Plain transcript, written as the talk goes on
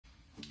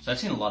So I've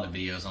seen a lot of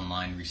videos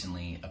online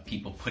recently of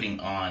people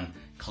putting on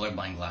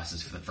colorblind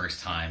glasses for the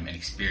first time and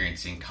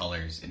experiencing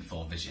colors in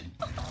full vision.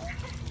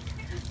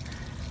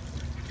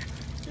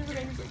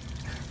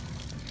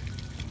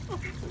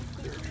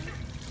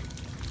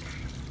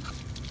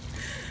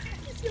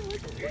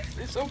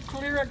 It's so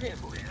clear, I can't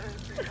believe it.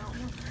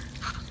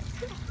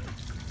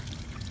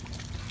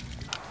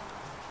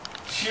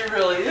 She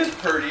really is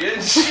pretty,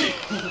 isn't she?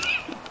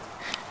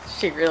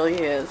 She really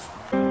is.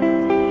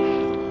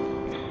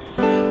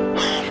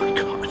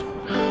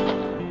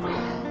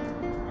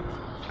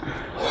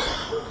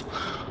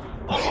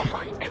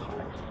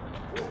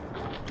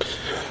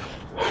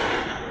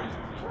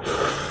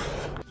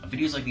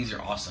 Videos like these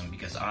are awesome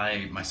because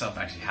I myself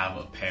actually have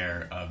a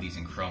pair of these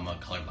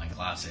Enchroma colorblind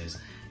glasses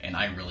and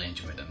I really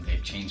enjoy them.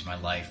 They've changed my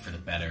life for the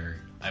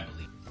better, I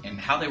believe. And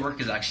how they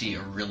work is actually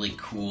a really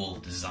cool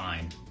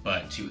design,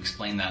 but to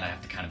explain that I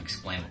have to kind of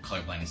explain what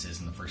colorblindness is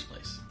in the first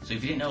place. So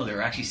if you didn't know, there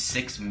are actually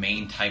 6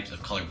 main types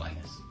of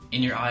colorblindness.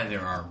 In your eye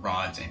there are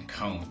rods and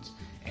cones,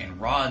 and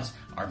rods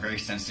are very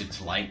sensitive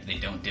to light. They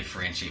don't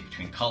differentiate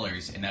between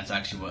colors, and that's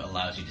actually what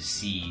allows you to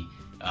see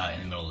in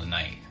the middle of the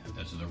night.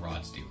 That's what the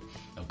rods do.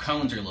 Now,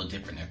 cones are a little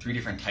different. There are 3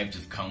 different types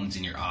of cones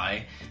in your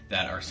eye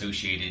that are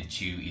associated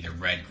to either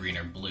red, green,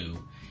 or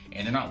blue.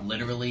 And they're not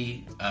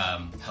literally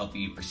help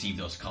you perceive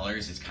those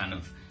colors. It's kind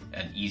of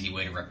an easy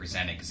way to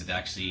represent it because it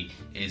actually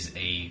is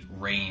a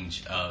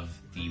range of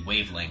the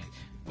wavelength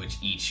which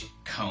each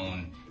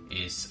cone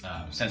is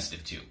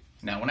sensitive to.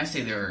 Now, when I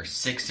say there are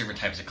 6 different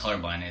types of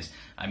colorblindness,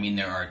 I mean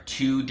there are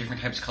 2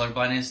 different types of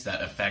colorblindness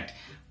that affect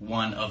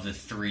one of the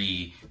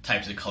 3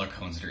 types of color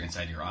cones that are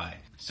inside your eye.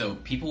 So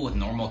people with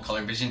normal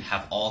color vision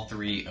have all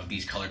 3 of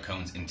these color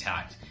cones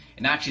intact.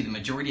 And actually the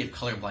majority of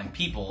colorblind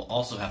people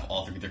also have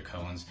all 3 of their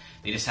cones.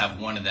 They just have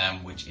one of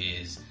them which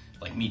is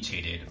like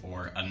mutated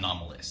or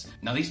anomalous.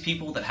 Now these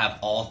people that have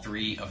all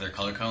 3 of their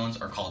color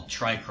cones are called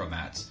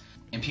trichromats.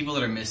 And people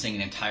that are missing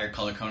an entire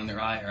color cone in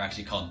their eye are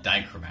actually called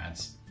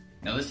dichromats.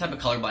 Now this type of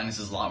colorblindness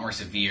is a lot more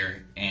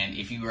severe, and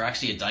if you were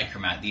actually a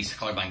dichromat, these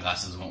colorblind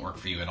glasses won't work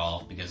for you at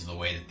all because of the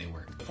way that they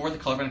work. For the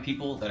colorblind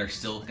people that are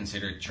still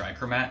considered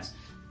trichromats,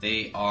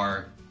 they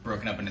are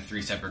broken up into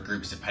 3 separate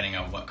groups depending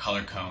on what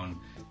color cone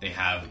they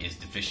have is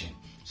deficient.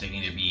 So you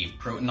can either be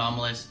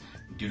proanomalous,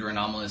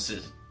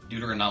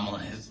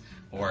 deuteranomalous,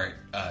 or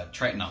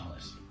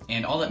tritonomalous.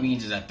 And all that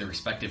means is that the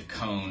respective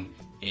cone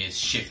is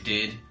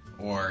shifted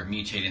or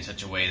mutated in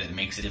such a way that it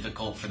makes it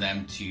difficult for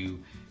them to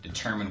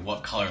determine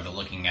what color they're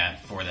looking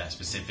at for that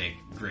specific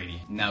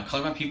gradient. Now,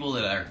 colorblind people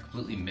that are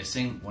completely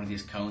missing one of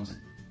these cones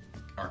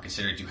are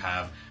considered to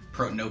have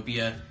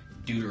protanopia,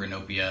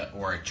 deuteranopia,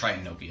 or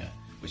tritanopia,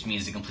 which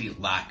means the complete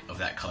lack of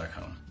that color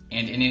cone.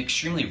 And in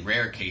extremely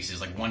rare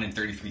cases, like 1 in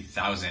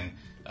 33,000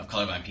 of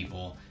colorblind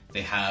people,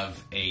 they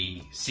have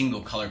a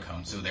single color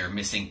cone, so they're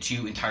missing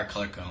 2 entire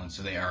color cones,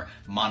 so they are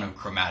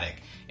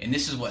monochromatic. And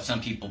this is what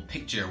some people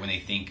picture when they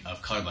think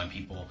of colorblind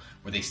people,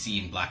 where they see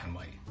in black and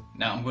white.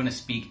 Now I'm going to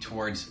speak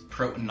towards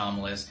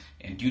proanomalous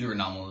and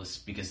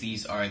deuteranomalous because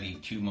these are the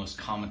 2 most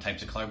common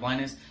types of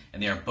colorblindness,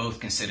 and they are both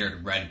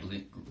considered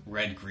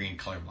red-green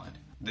colorblind.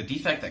 The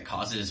defect that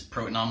causes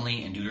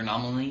proanomaly and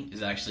deuteranomaly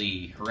is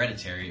actually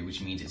hereditary,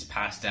 which means it's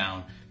passed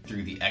down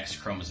through the X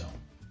chromosome.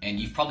 And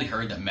you've probably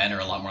heard that men are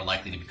a lot more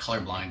likely to be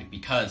colorblind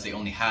because they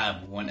only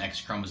have 1 X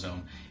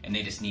chromosome and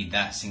they just need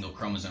that single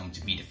chromosome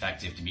to be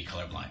defective to be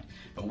colorblind.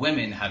 But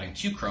women having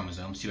 2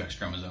 chromosomes, 2 X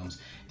chromosomes,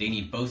 they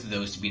need both of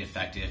those to be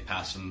defective,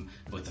 passed from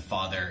both the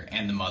father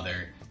and the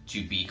mother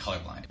to be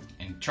colorblind.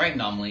 And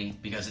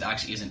tritonomaly, because it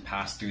actually isn't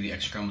passed through the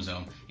X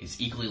chromosome, it's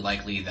equally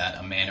likely that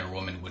a man or a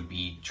woman would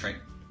be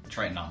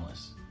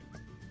tritonomalous.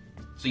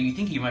 So you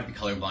think you might be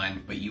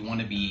colorblind, but you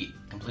want to be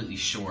completely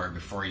sure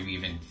before you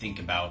even think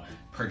about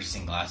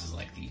purchasing glasses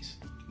like these.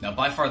 Now,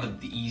 by far the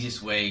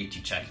easiest way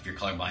to check if you're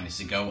colorblind is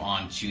to go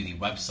on to the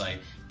website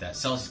that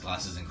sells these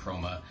glasses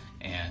Enchroma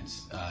and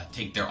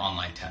take their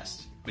online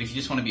test. But if you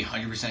just want to be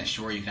 100%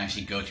 sure, you can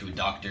actually go to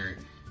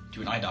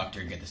an eye doctor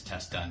and get this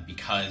test done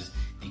because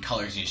the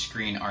colors in your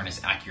screen aren't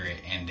as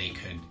accurate and they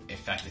could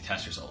affect the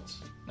test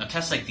results. Now,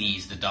 tests like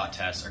these, the dot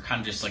tests, are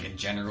kind of just like a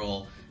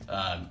general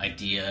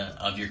idea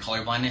of your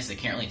colorblindness. They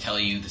can't really tell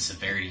you the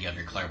severity of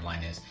your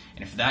colorblindness.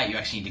 And for that, you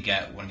actually need to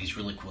get one of these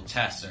really cool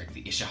tests, like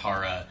the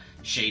Ishihara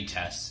shade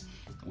test,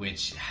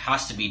 which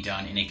has to be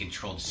done in a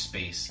controlled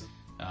space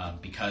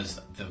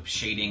because the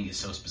shading is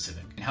so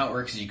specific. And how it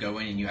works is you go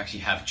in and you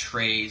actually have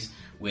trays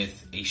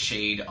with a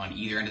shade on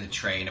either end of the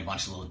tray and a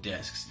bunch of little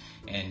discs.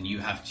 And you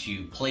have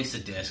to place the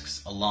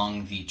discs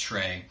along the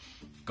tray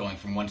going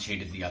from one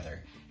shade to the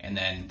other. And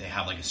then they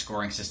have like a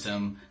scoring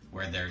system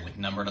where they're like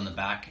numbered on the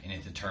back, and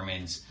it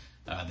determines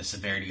the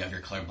severity of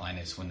your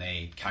colorblindness when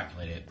they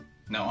calculate it.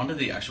 Now onto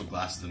the actual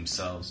glasses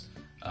themselves.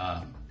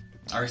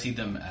 I received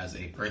them as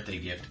a birthday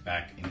gift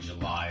back in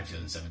July of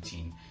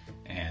 2017,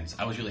 and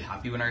I was really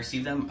happy when I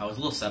received them. I was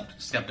a little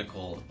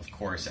skeptical, of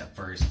course, at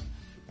first,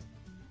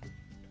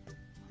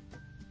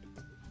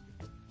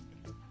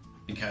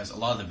 because a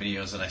lot of the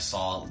videos that I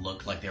saw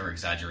looked like they were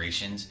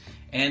exaggerations,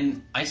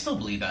 And I still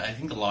believe that. I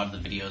think a lot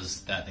of the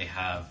videos that they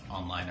have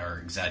online are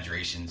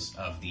exaggerations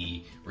of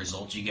the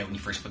results you get when you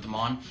first put them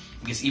on.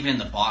 Because even in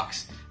the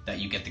box that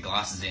you get the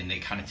glasses in, they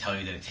kind of tell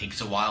you that it takes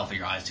a while for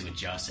your eyes to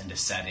adjust and to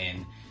set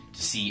in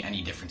to see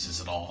any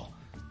differences at all.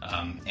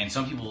 And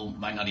some people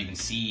might not even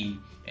see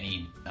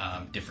any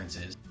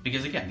differences.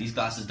 Because again, these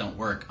glasses don't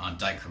work on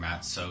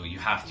dichromats, so you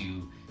have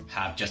to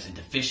have just a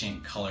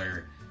deficient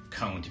color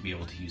cone to be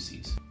able to use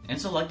these.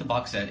 And so like the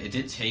box said, it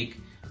did take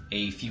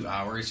a few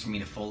hours for me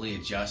to fully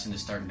adjust and to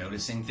start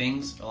noticing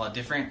things a lot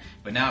different.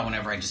 But now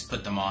whenever I just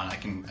put them on, I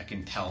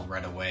can tell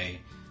right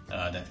away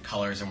that the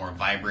colors are more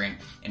vibrant.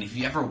 And if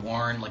you've ever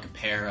worn like a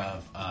pair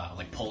of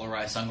like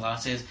polarized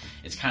sunglasses,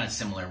 it's kind of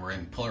similar, where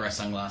in polarized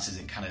sunglasses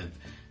it kind of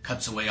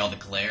cuts away all the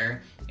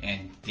glare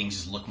and things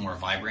just look more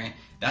vibrant.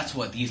 That's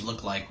what these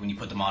look like when you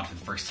put them on for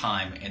the first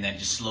time, and then it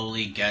just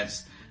slowly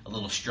gets a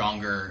little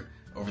stronger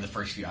over the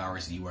first few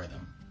hours that you wear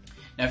them.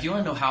 Now if you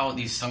want to know how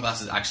these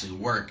sunglasses actually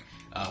work,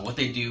 what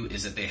they do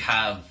is that they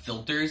have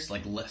filters,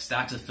 like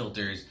stacks of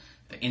filters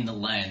in the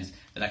lens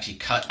that actually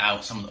cut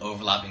out some of the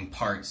overlapping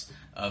parts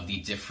of the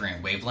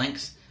different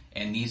wavelengths.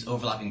 And these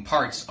overlapping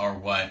parts are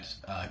what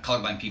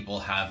colorblind people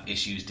have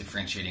issues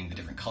differentiating the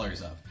different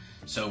colors of.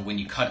 So when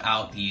you cut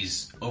out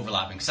these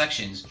overlapping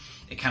sections,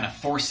 it kind of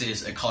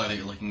forces a color that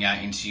you're looking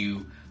at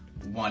into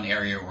one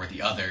area or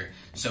the other.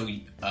 So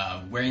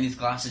wearing these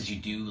glasses, you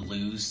do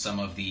lose some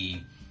of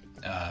the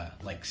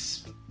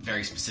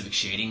very specific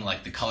shading.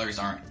 Like the colors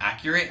aren't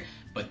accurate,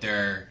 but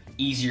they're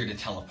easier to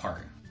tell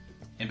apart.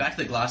 And back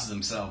to the glasses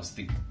themselves,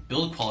 the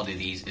build quality of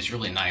these is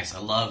really nice. I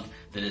love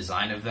the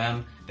design of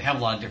them. They have a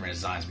lot of different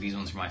designs, but these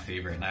ones are my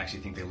favorite, and I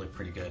actually think they look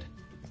pretty good.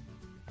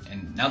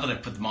 And now that I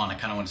put them on, I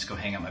kind of want to just go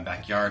hang out in my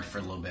backyard for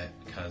a little bit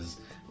because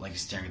I like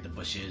staring at the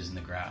bushes and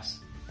the grass.